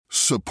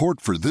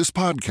Support for this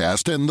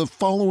podcast and the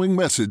following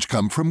message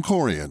come from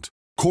Corient.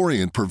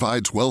 Corient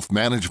provides wealth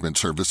management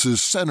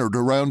services centered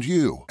around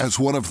you. As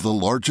one of the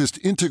largest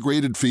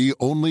integrated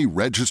fee-only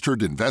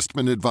registered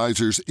investment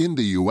advisors in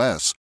the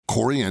U.S.,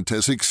 Corient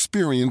has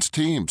experienced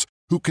teams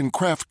who can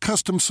craft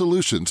custom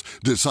solutions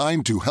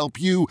designed to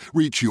help you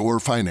reach your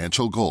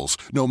financial goals,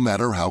 no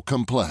matter how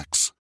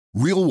complex.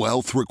 Real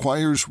wealth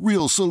requires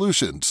real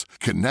solutions.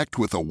 Connect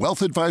with a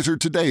wealth advisor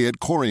today at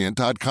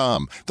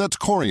Corient.com. That's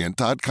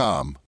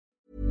Corient.com.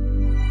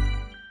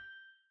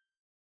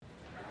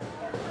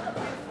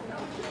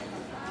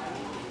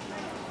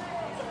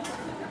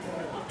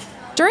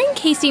 During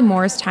Casey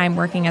Moore's time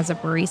working as a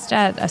barista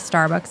at a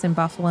Starbucks in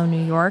Buffalo,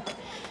 New York,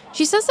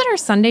 she says that her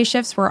Sunday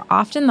shifts were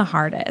often the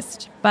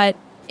hardest. But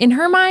in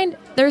her mind,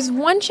 there's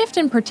one shift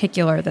in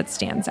particular that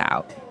stands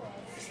out.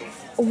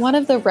 One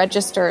of the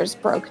registers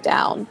broke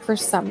down for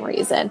some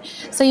reason.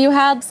 So you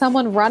had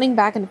someone running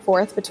back and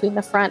forth between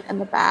the front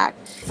and the back,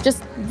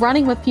 just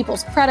running with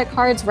people's credit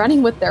cards,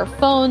 running with their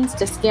phones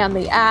to scan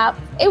the app.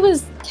 It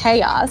was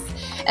chaos,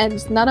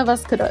 and none of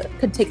us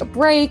could take a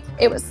break.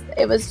 It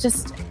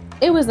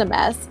was a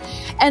mess.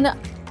 And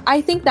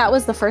I think that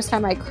was the first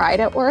time I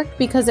cried at work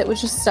because it was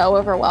just so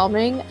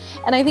overwhelming.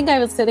 And I think I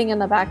was sitting in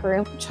the back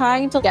room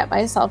trying to get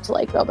myself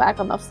to go back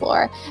on the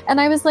floor. And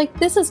I was like,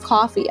 this is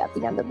coffee at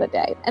the end of the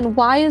day. And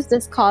why is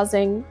this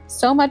causing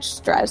so much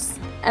stress?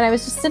 And I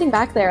was just sitting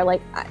back there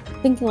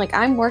thinking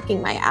I'm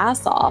working my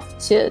ass off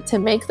to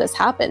make this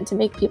happen, to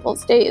make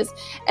people's days.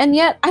 And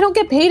yet I don't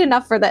get paid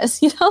enough for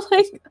this,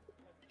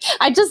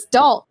 I just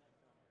don't.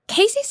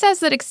 Casey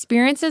says that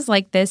experiences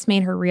like this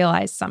made her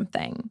realize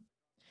something.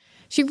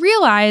 She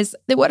realized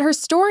that what her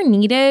store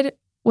needed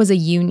was a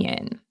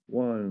union.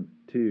 1,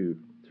 2,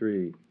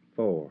 3,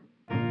 4.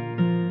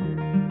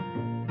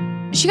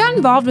 She got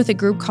involved with a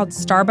group called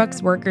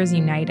Starbucks Workers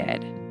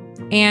United.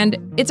 And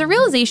it's a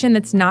realization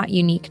that's not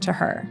unique to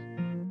her.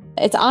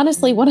 It's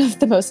honestly one of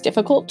the most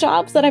difficult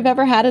jobs that I've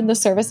ever had in the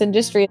service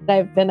industry.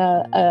 I've been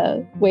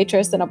a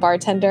waitress and a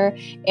bartender,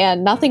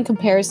 and nothing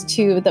compares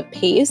to the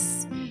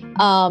pace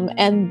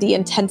and the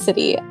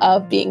intensity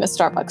of being a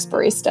Starbucks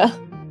barista.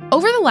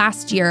 Over the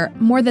last year,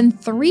 more than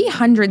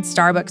 300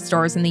 Starbucks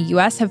stores in the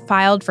U.S. have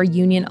filed for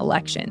union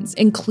elections,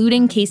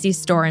 including Casey's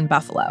store in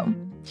Buffalo.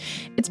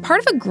 It's part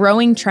of a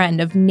growing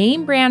trend of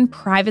name-brand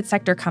private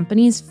sector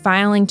companies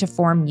filing to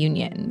form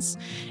unions.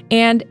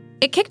 And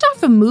it kicked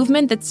off a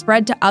movement that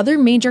spread to other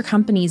major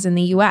companies in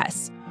the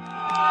U.S.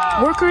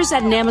 Workers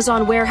at an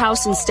Amazon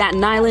warehouse in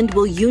Staten Island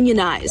will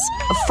unionize,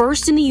 a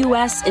first in the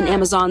U.S. in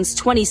Amazon's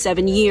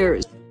 27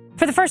 years.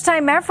 For the first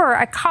time ever,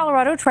 a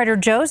Colorado Trader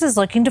Joe's is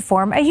looking to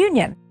form a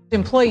union.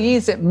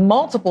 Employees at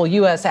multiple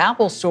U.S.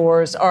 Apple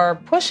stores are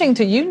pushing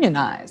to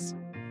unionize.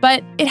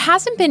 But it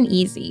hasn't been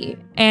easy.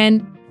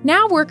 And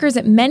now workers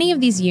at many of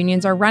these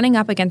unions are running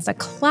up against a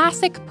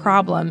classic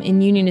problem in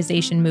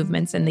unionization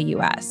movements in the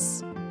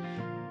U.S.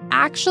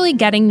 Actually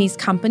getting these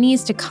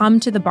companies to come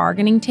to the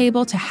bargaining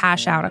table to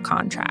hash out a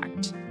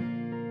contract.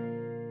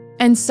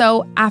 And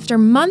so, after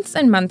months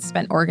and months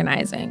spent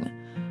organizing,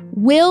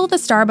 will the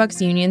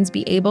Starbucks unions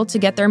be able to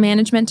get their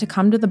management to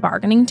come to the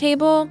bargaining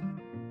table?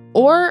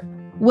 Or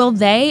will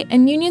they,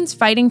 and unions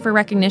fighting for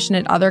recognition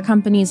at other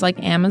companies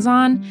like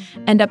Amazon,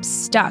 end up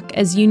stuck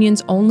as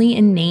unions only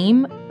in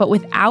name, but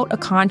without a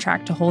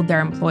contract to hold their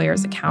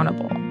employers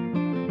accountable?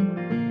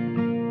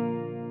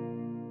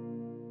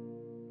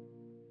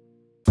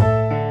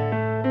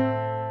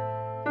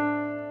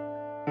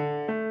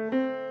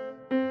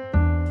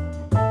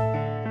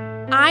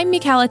 I'm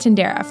Michaela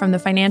Tindera from the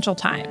Financial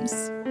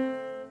Times.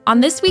 On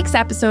this week's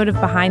episode of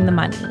Behind the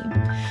Money,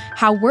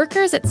 how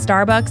workers at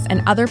Starbucks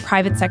and other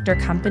private sector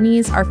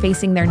companies are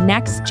facing their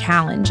next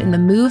challenge in the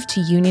move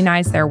to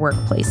unionize their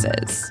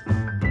workplaces.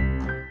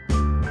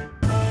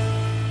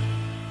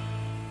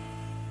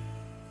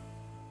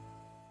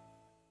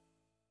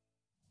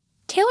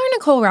 Taylor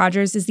Nicole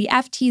Rogers is the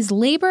FT's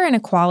labor and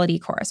equality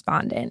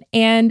correspondent,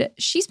 and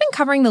she's been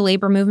covering the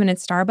labor movement at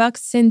Starbucks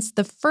since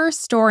the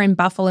first store in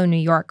Buffalo, New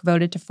York,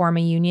 voted to form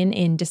a union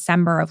in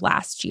December of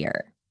last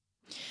year.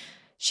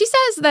 She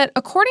says that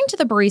according to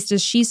the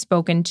baristas she's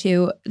spoken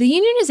to, the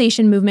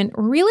unionization movement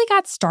really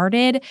got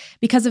started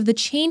because of the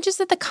changes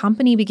that the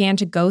company began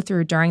to go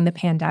through during the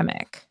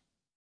pandemic.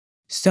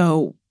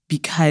 So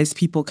because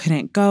people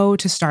couldn't go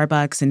to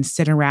Starbucks and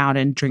sit around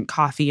and drink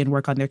coffee and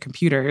work on their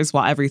computers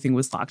while everything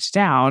was locked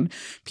down,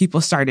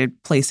 people started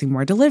placing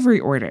more delivery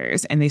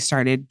orders and they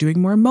started doing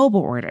more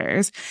mobile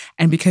orders.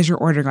 And because you're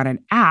ordering on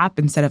an app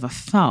instead of a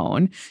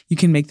phone, you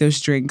can make those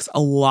drinks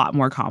a lot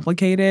more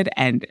complicated.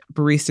 And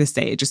baristas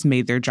say it just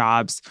made their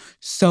jobs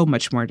so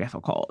much more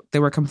difficult.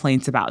 There were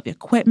complaints about the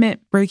equipment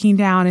breaking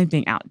down and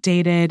being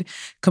outdated,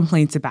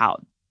 complaints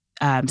about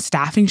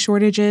staffing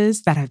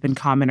shortages that have been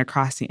common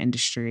across the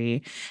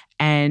industry,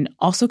 and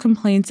also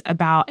complaints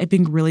about it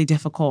being really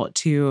difficult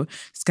to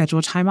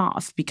schedule time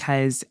off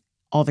because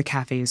all the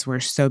cafes were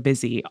so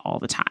busy all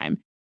the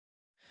time.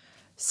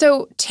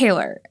 So,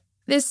 Taylor,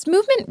 this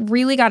movement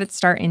really got its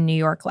start in New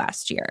York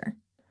last year.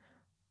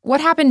 What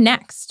happened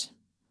next?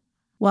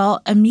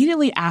 Well,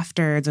 immediately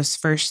after those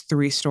first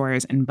 3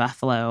 stores in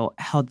Buffalo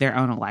held their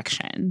own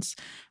elections,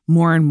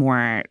 more and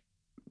more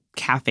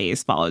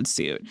cafes followed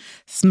suit.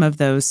 Some of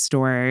those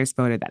stores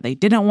voted that they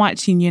didn't want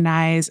to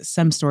unionize.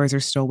 Some stores are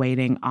still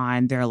waiting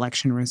on their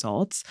election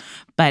results,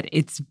 but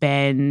it's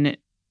been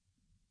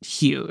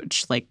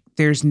huge. Like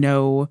there's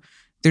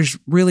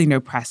really no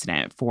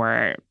precedent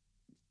for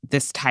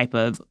this type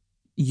of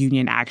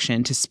union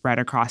action to spread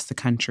across the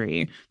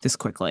country this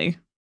quickly.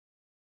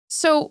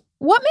 So,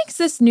 what makes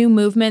this new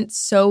movement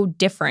so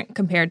different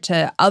compared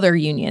to other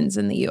unions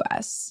in the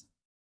U.S.?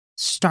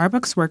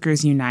 Starbucks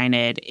Workers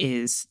United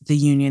is the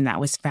union that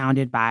was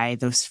founded by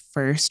those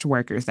first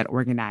workers that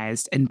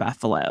organized in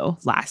Buffalo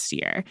last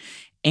year.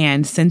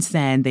 And since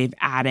then, they've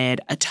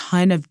added a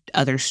ton of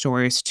other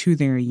stores to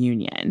their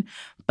union.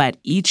 But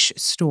each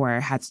store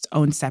has its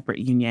own separate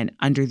union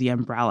under the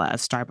umbrella of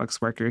Starbucks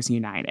Workers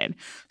United.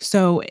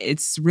 So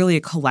it's really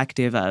a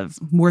collective of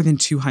more than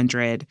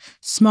 200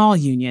 small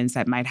unions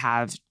that might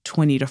have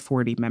 20 to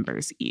 40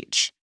 members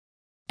each.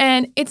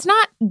 And it's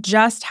not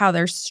just how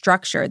they're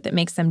structured that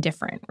makes them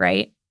different,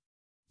 right?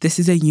 This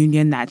is a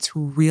union that's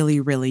really,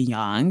 really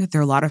young.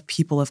 There are a lot of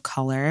people of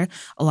color,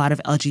 a lot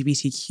of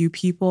LGBTQ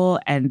people,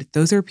 and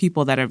those are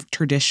people that have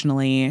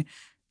traditionally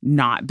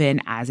not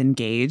been as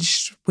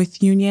engaged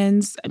with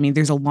unions. I mean,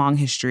 there's a long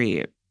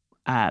history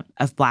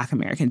of Black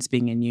Americans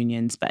being in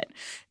unions, but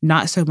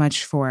not so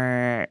much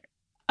for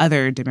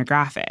other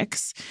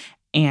demographics.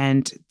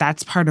 And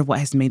that's part of what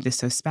has made this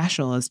so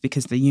special is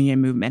because the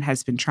union movement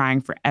has been trying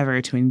forever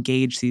to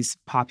engage these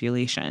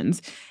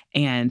populations,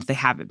 and they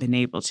haven't been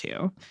able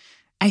to.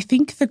 I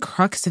think the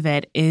crux of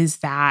it is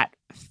that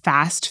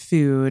fast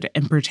food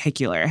in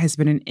particular has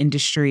been an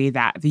industry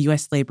that the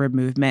U.S. labor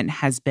movement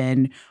has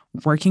been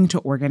working to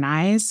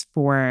organize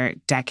for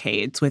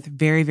decades with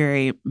very,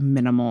 very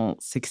minimal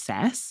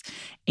success.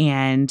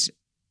 And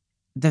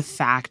the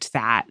fact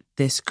that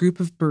this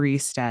group of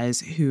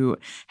baristas who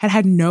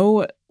had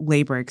no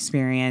labor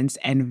experience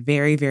and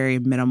very, very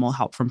minimal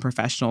help from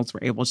professionals were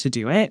able to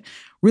do it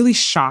really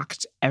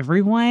shocked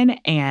everyone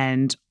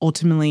and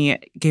ultimately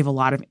gave a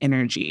lot of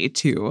energy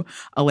to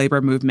a labor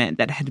movement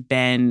that had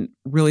been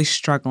really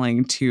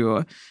struggling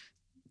to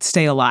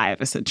stay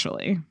alive,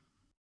 essentially.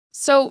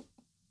 So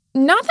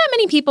not that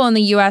many people in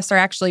the U.S. are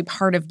actually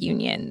part of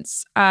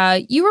unions.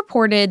 You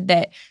reported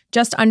that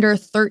just under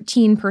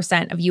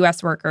 13% of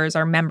U.S. workers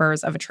are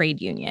members of a trade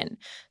union.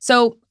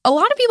 So a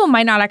lot of people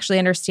might not actually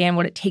understand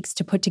what it takes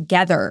to put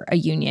together a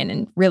union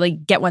and really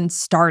get one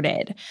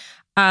started.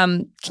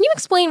 Can you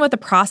explain what the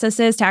process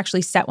is to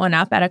actually set one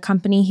up at a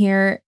company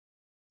here?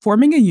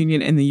 Forming a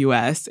union in the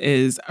U.S.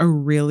 is a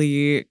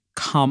really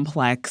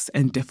complex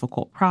and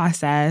difficult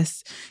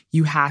process.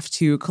 You have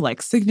to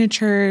collect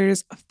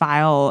signatures,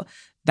 file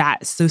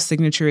those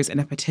signatures in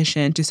a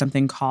petition to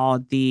something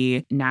called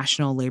the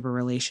National Labor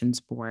Relations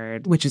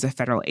Board, which is a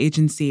federal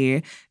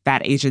agency.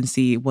 That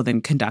agency will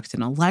then conduct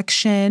an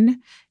election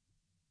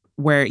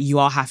where you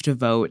all have to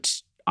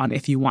vote on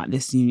if you want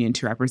this union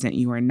to represent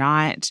you or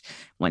not.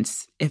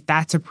 If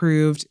that's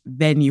approved,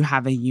 then you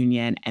have a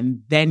union,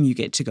 and then you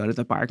get to go to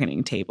the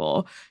bargaining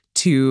table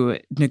to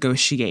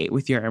negotiate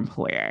with your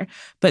employer.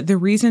 But the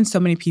reason so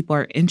many people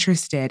are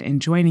interested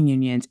in joining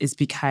unions is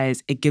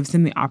because it gives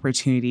them the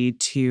opportunity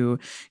to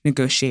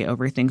negotiate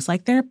over things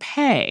like their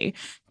pay,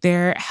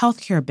 their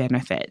healthcare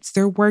benefits,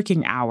 their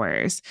working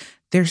hours,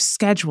 their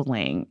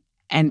scheduling,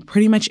 and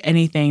pretty much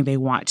anything they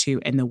want to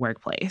in the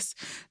workplace.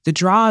 The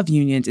draw of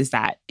unions is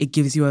that it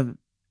gives you a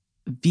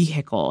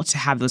vehicle to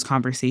have those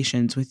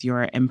conversations with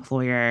your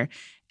employer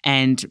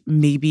and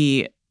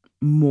maybe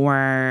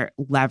more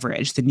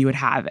leverage than you would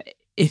have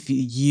if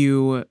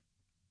you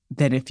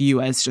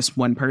as just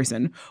one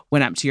person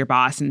went up to your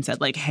boss and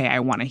said, like, hey, I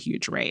want a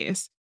huge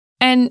raise.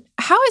 And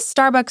how has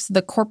Starbucks,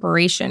 the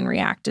corporation,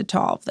 reacted to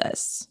all of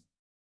this?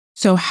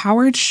 So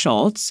Howard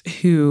Schultz,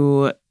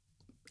 who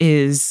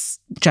is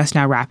just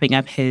now wrapping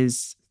up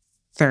his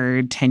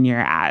third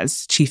tenure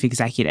as chief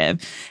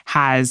executive,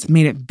 has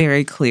made it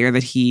very clear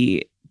that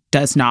he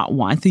does not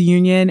want the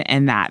union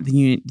and that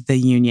the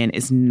union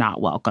is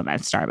not welcome at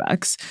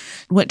Starbucks.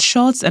 What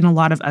Schultz and a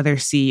lot of other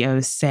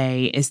CEOs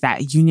say is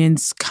that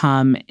unions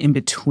come in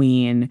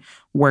between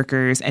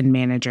workers and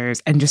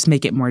managers and just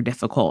make it more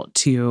difficult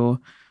to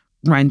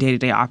run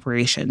day-to-day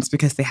operations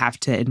because they have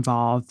to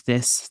involve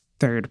this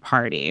third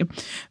party.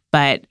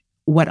 But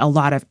what a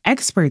lot of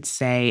experts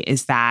say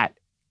is that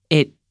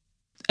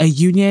a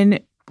union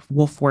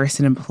will force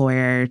an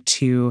employer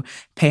to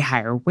pay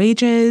higher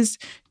wages,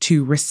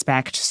 to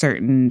respect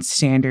certain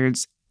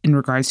standards in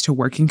regards to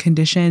working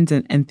conditions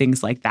and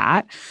things like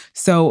that.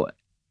 So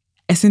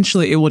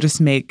essentially, it will just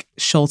make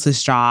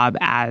Schultz's job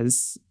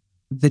as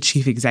the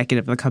chief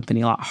executive of the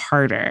company a lot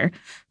harder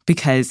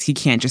because he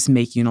can't just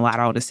make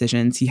unilateral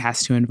decisions. He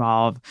has to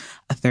involve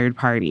a third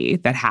party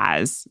that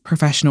has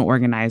professional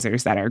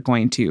organizers that are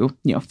going to,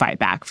 fight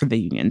back for the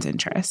union's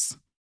interests.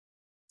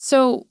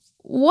 So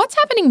what's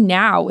happening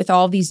now with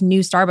all these new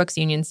Starbucks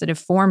unions that have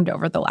formed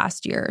over the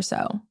last year or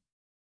so?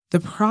 The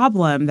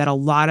problem that a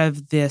lot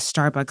of the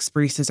Starbucks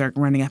baristas are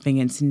running up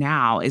against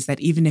now is that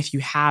even if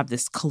you have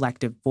this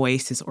collective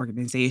voice, this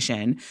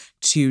organization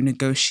to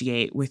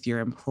negotiate with your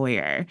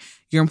employer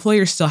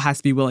still has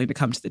to be willing to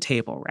come to the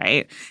table,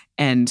 right?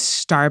 And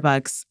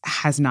Starbucks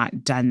has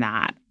not done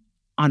that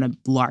on a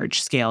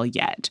large scale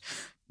yet.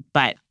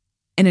 But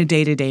in a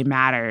day-to-day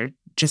matter,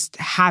 just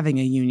having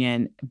a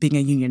union, being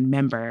a union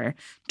member,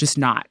 does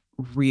not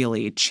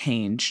really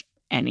change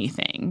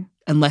anything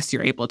unless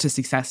you're able to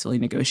successfully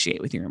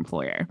negotiate with your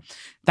employer.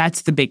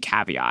 That's the big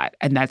caveat.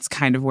 And that's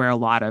kind of where a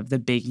lot of the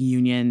big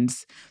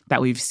unions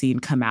that we've seen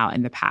come out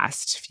in the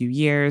past few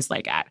years,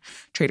 like at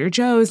Trader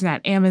Joe's and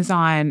at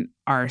Amazon,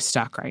 are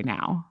stuck right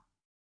now.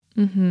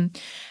 Mm-hmm.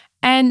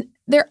 And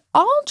they're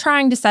all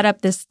trying to set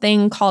up this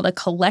thing called a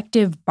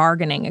collective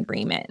bargaining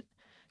agreement.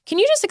 Can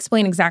you just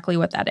explain exactly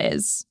what that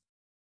is?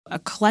 A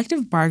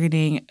collective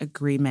bargaining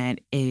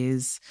agreement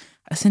is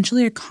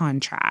essentially a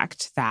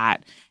contract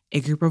that a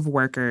group of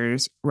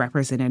workers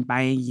represented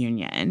by a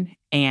union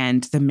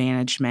and the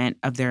management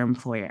of their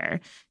employer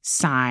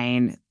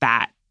sign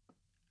that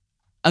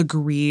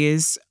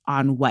agrees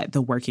on what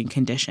the working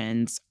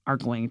conditions are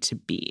going to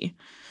be.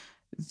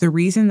 The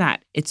reason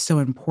that it's so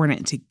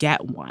important to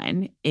get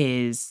one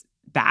is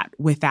that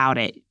without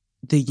it,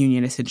 the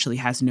union essentially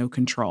has no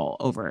control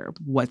over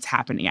what's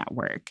happening at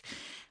work.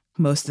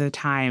 Most of the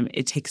time,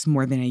 it takes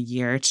more than a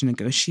year to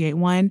negotiate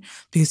one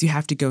because you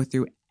have to go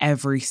through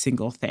every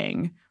single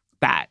thing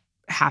that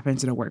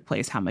happens in a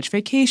workplace. How much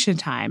vacation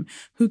time,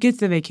 who gets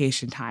the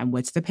vacation time,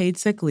 what's the paid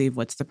sick leave,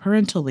 what's the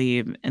parental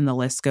leave, and the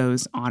list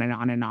goes on and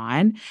on and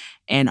on.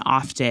 And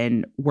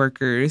often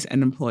workers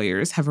and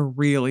employers have a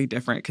really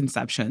different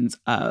conceptions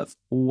of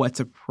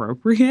what's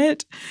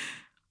appropriate.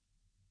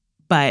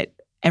 But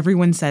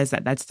everyone says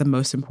that that's the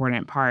most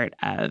important part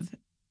of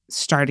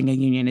starting a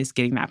union is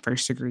getting that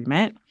first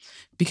agreement,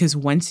 because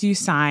once you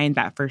sign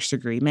that first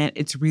agreement,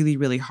 it's really,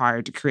 really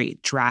hard to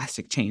create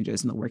drastic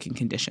changes in the working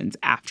conditions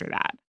after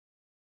that.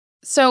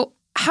 So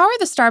how are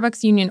the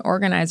Starbucks union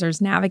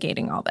organizers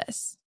navigating all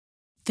this?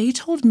 They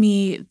told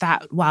me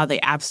that while they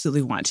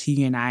absolutely want to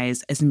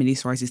unionize as many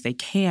stores as they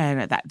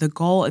can, that the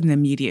goal in the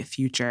immediate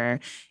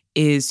future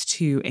is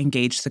to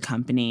engage the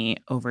company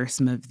over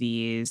some of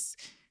these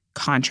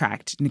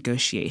contract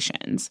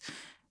negotiations.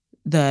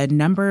 The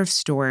number of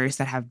stores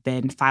that have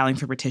been filing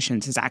for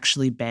petitions has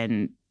actually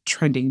been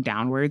trending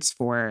downwards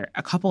for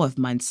a couple of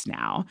months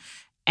now.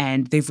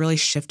 And they've really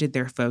shifted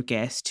their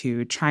focus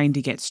to trying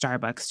to get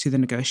Starbucks to the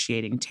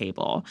negotiating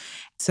table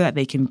so that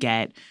they can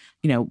get,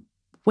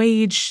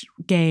 wage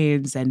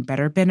gains and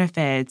better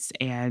benefits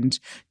and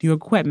new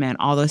equipment,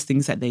 all those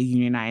things that they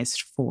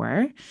unionized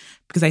for.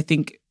 Because I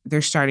think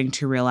they're starting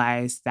to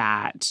realize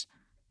that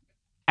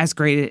as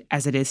great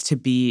as it is to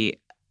be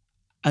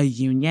a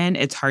union,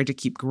 it's hard to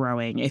keep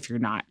growing if you're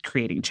not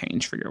creating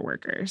change for your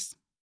workers.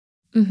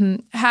 Mm-hmm.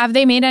 Have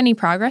they made any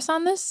progress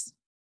on this?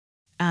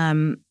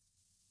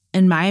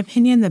 In my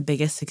opinion, the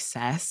biggest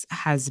success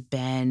has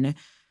been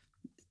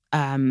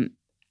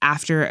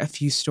after a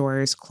few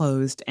stores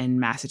closed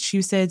in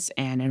Massachusetts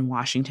and in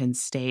Washington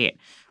State,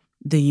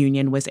 the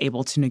union was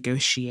able to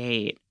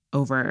negotiate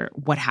over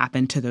what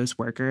happened to those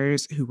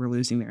workers who were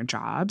losing their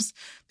jobs.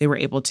 They were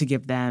able to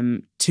get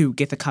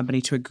the company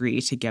to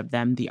agree to give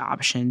them the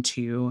option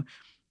to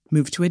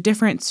move to a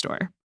different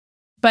store.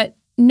 But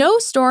no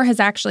store has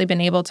actually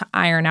been able to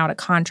iron out a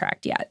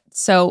contract yet.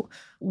 So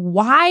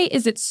why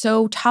is it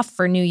so tough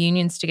for new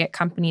unions to get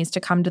companies to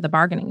come to the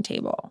bargaining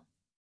table?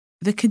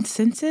 The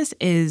consensus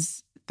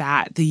is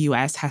that the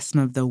U.S. has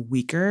some of the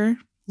weaker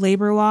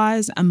labor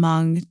laws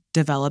among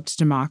developed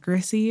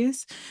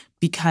democracies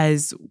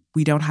because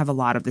we don't have a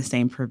lot of the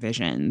same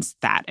provisions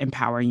that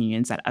empower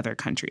unions that other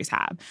countries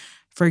have.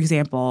 For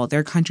example,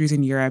 there are countries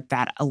in Europe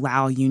that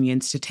allow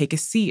unions to take a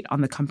seat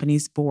on the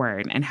company's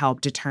board and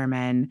help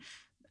determine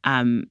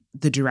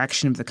the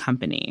direction of the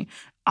company.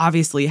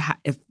 Obviously,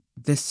 if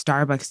the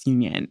Starbucks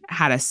union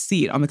had a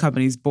seat on the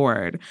company's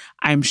board,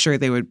 I'm sure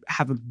they would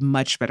have a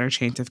much better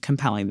chance of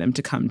compelling them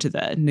to come to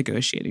the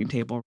negotiating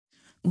table.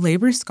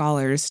 Labor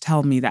scholars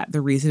tell me that the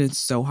reason it's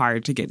so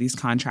hard to get these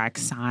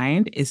contracts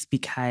signed is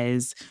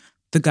because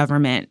the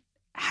government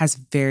has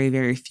very,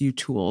 very few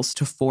tools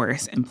to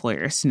force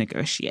employers to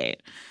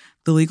negotiate.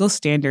 The legal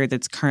standard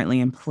that's currently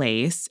in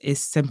place is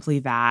simply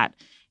that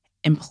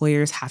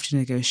employers have to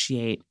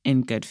negotiate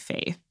in good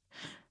faith.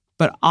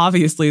 But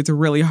obviously, it's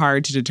really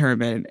hard to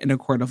determine in a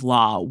court of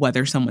law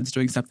whether someone's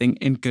doing something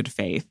in good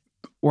faith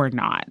or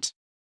not.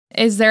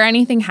 Is there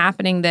anything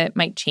happening that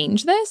might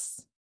change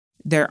this?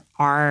 There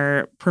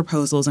are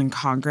proposals in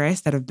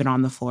Congress that have been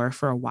on the floor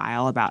for a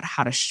while about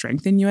how to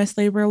strengthen U.S.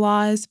 labor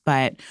laws.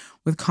 But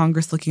with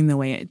Congress looking the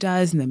way it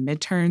does and the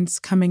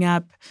midterms coming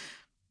up,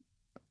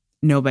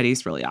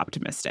 nobody's really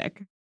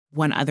optimistic.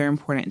 One other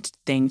important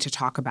thing to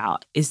talk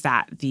about is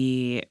that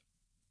the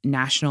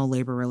National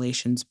Labor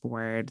Relations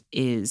Board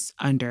is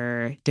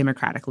under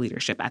Democratic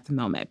leadership at the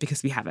moment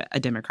because we have a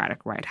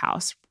Democratic White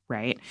House,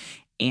 right?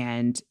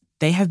 And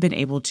they have been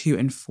able to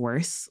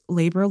enforce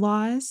labor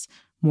laws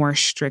more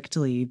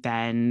strictly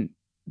than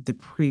the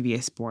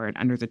previous board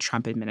under the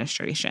Trump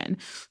administration.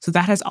 So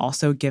that has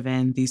also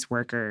given these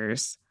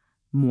workers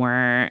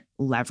more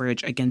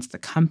leverage against the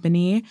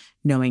company,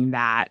 knowing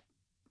that,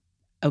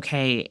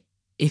 okay,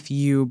 if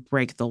you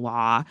break the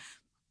law,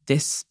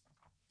 this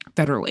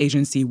federal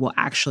agency will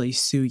actually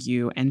sue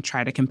you and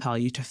try to compel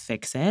you to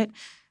fix it.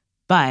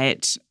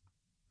 But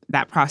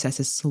that process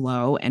is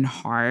slow and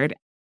hard.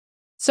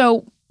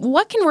 So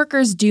what can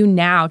workers do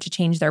now to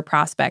change their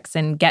prospects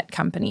and get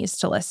companies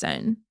to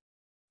listen?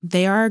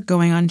 They are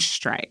going on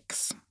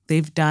strikes.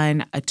 They've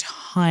done a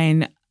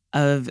ton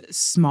of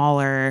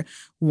smaller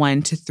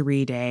 1 to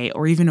 3 day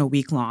or even a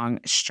week-long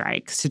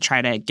strikes to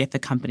try to get the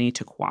company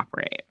to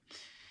cooperate.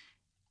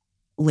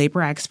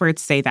 Labor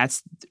experts say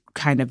that's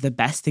kind of the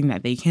best thing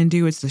that they can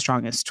do. It's the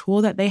strongest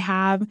tool that they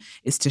have,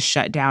 is to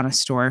shut down a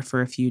store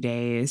for a few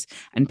days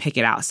and pick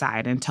it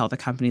outside and tell the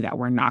company that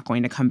we're not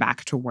going to come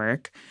back to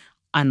work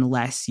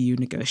unless you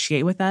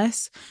negotiate with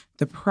us.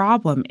 The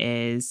problem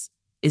is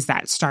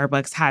that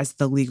Starbucks has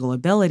the legal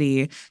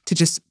ability to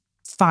just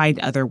find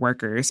other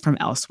workers from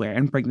elsewhere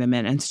and bring them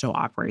in and still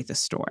operate the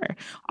store.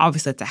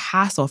 Obviously, it's a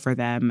hassle for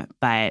them,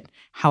 but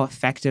how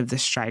effective the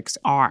strikes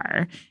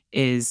are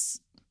is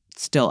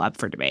still up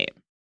for debate.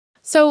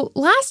 So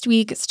last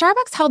week,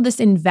 Starbucks held this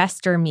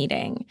investor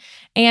meeting,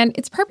 and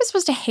its purpose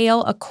was to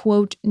hail a,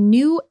 quote,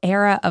 new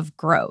era of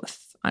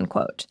growth,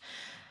 unquote.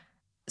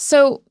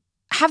 So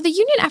have the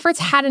union efforts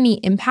had any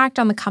impact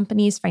on the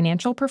company's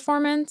financial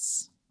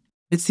performance?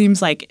 It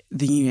seems like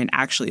the union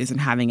actually isn't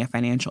having a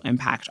financial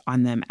impact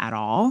on them at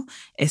all,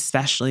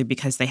 especially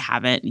because they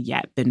haven't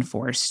yet been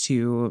forced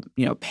to,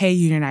 pay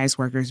unionized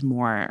workers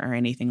more or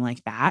anything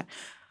like that.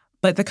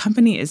 But the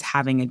company is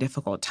having a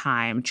difficult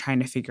time trying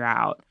to figure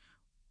out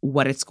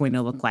what it's going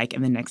to look like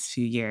in the next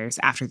few years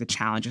after the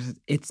challenges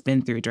it's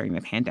been through during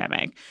the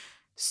pandemic.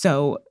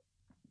 So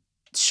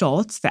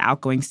Schultz, the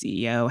outgoing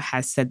CEO,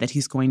 has said that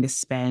he's going to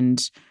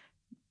spend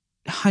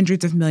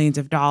hundreds of millions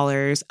of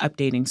dollars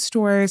updating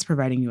stores,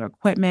 providing new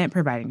equipment,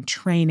 providing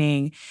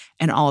training,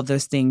 and all of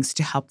those things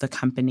to help the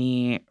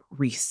company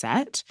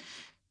reset.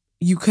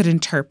 You could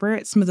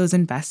interpret some of those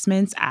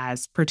investments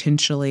as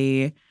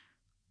potentially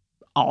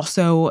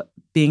also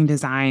being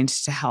designed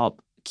to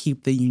help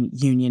keep the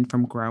union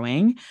from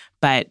growing,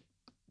 but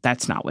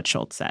that's not what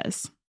Schultz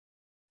says.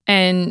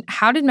 And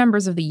how did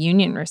members of the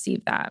union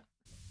receive that?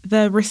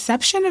 The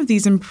reception of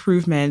these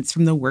improvements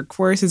from the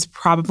workforce has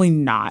probably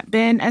not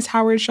been as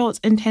Howard Schultz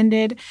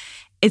intended.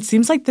 It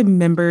seems like the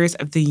members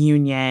of the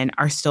union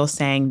are still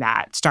saying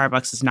that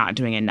Starbucks is not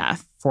doing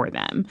enough for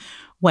them.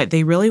 What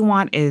they really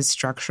want is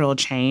structural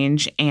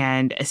change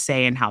and a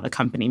say in how the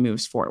company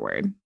moves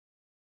forward.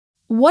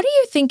 What do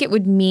you think it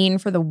would mean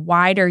for the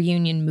wider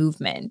union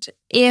movement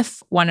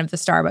if one of the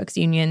Starbucks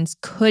unions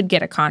could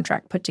get a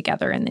contract put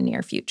together in the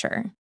near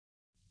future?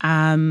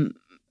 I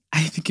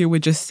think it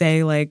would just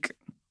say,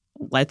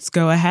 let's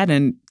go ahead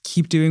and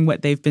keep doing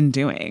what they've been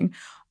doing.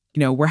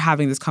 We're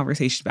having this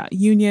conversation about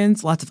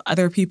unions. Lots of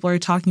other people are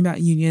talking about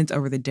unions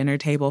over the dinner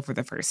table for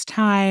the first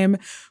time.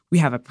 We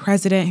have a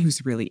president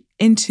who's really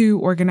into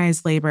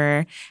organized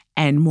labor,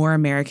 and more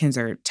Americans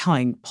are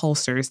telling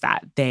pollsters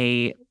that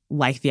they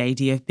like the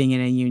idea of being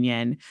in a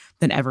union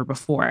than ever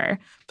before.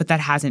 But that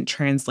hasn't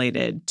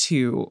translated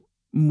to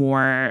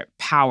more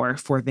power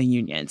for the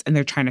unions, and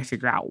they're trying to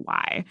figure out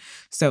why.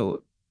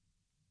 So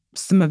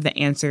some of the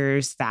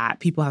answers that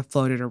people have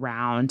floated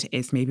around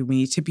is maybe we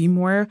need to be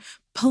more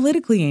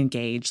politically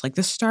engaged, like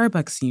the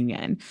Starbucks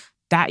union.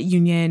 That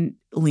union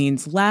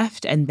leans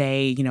left, and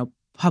they,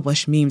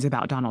 publish memes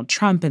about Donald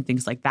Trump and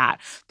things like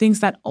that. Things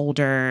that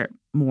older,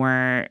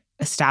 more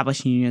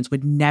established unions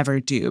would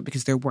never do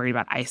because they're worried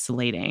about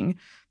isolating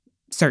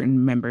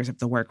certain members of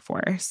the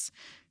workforce.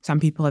 Some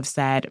people have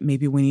said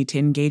maybe we need to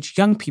engage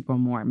young people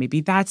more.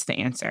 Maybe that's the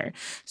answer.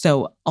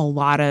 So a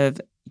lot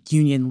of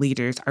union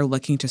leaders are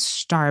looking to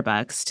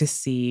Starbucks to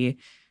see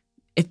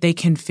if they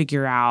can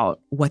figure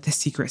out what the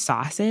secret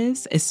sauce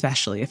is,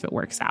 especially if it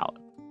works out.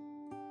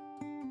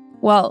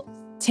 Well,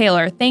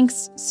 Taylor,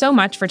 thanks so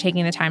much for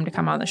taking the time to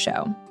come on the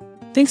show.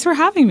 Thanks for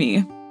having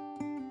me.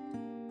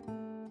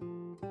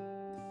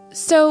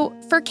 So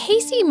for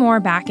Casey Moore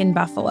back in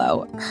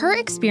Buffalo, her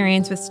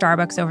experience with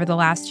Starbucks over the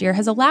last year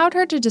has allowed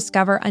her to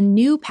discover a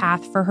new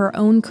path for her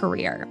own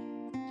career.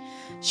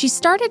 She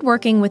started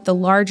working with the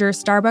larger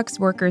Starbucks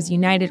Workers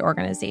United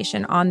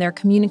organization on their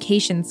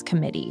communications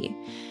committee.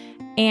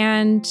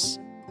 And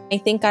I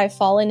think I've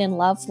fallen in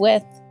love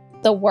with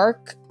the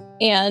work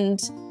and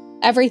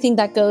everything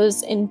that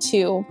goes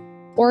into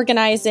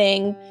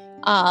organizing.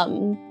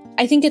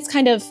 I think it's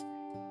kind of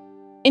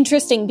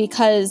interesting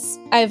because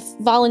I've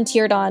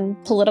volunteered on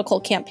political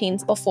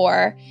campaigns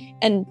before.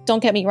 And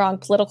don't get me wrong,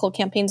 political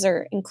campaigns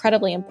are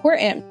incredibly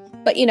important.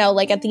 But,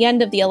 at the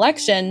end of the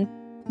election,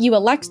 you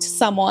elect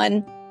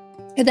someone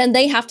and then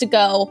they have to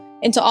go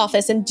into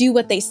office and do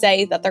what they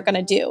say that they're going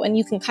to do. And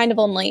you can kind of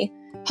only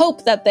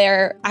hope that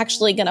they're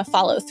actually going to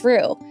follow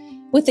through.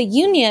 With a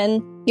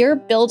union, you're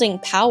building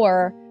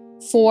power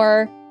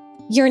for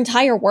your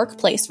entire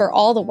workplace, for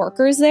all the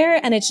workers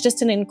there. And it's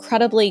just an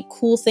incredibly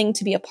cool thing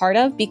to be a part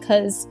of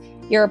because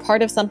You're a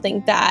part of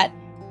something that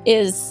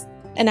is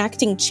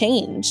enacting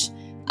change.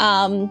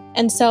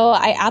 And so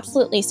I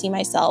absolutely see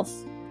myself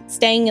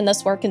staying in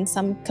this work in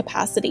some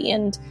capacity.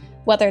 And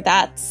whether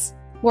that's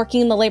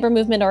working in the labor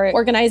movement or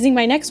organizing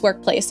my next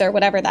workplace or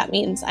whatever that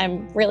means,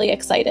 I'm really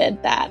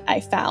excited that I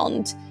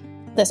found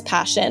this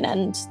passion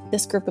and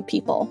this group of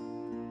people.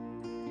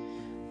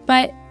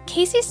 But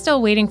Casey's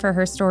still waiting for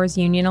her store's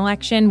union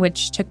election,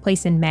 which took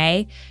place in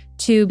May,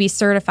 to be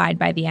certified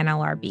by the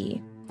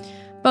NLRB.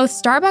 Both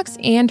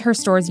Starbucks and her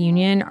store's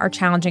union are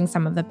challenging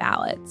some of the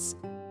ballots.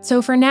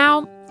 So for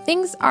now,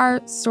 things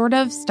are sort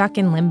of stuck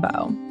in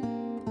limbo.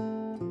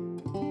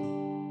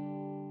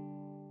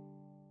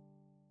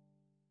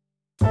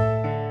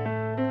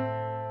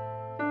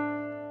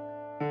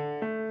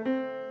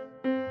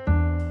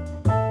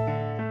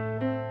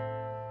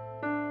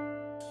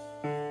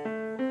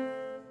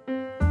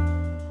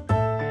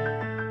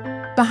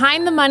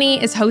 Behind the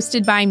Money is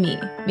hosted by me,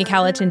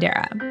 Michaela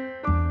Tindera.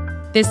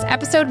 This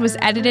episode was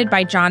edited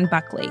by John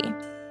Buckley.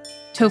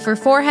 Topher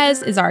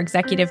Forhes is our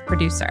executive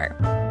producer.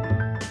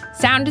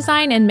 Sound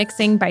design and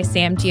mixing by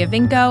Sam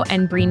Giovinco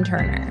and Breen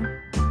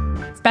Turner.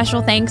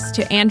 Special thanks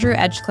to Andrew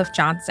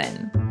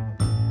Edgecliffe-Johnson.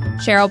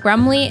 Cheryl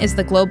Brumley is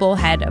the global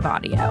head of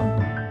audio.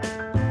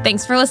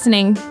 Thanks for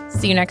listening.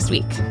 See you next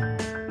week.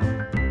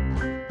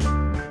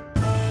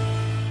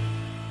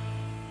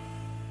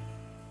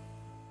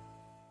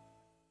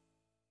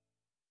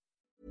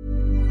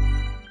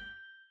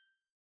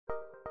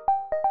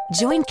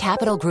 Join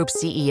Capital Group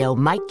CEO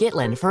Mike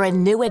Gitlin for a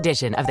new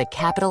edition of the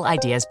Capital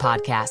Ideas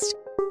Podcast.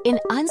 In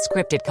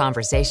unscripted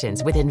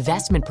conversations with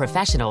investment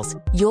professionals,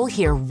 you'll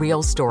hear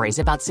real stories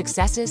about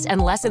successes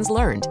and lessons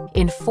learned,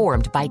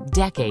 informed by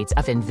decades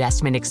of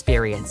investment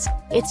experience.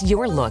 It's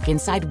your look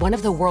inside one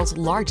of the world's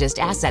largest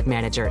asset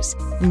managers.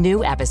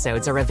 New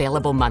episodes are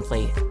available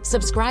monthly.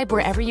 Subscribe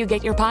wherever you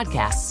get your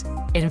podcasts.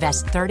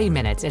 Invest 30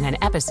 minutes in an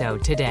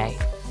episode today.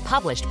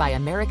 Published by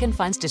American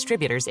Funds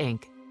Distributors,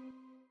 Inc.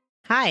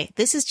 Hi,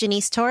 this is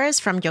Janice Torres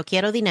from Yo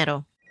Quiero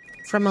Dinero.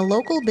 From a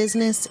local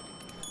business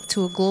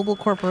to a global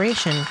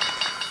corporation,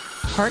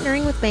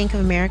 partnering with Bank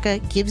of America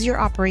gives your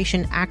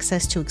operation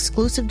access to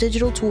exclusive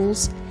digital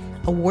tools,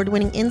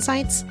 award-winning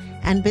insights,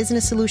 and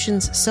business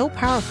solutions so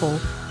powerful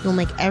you'll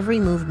make every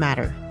move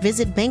matter.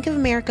 Visit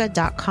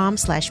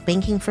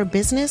bankofamerica.com/banking for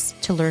business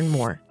to learn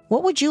more.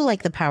 What would you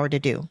like the power to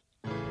do?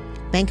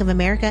 Bank of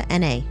America,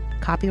 N.A.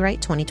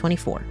 Copyright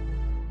 2024.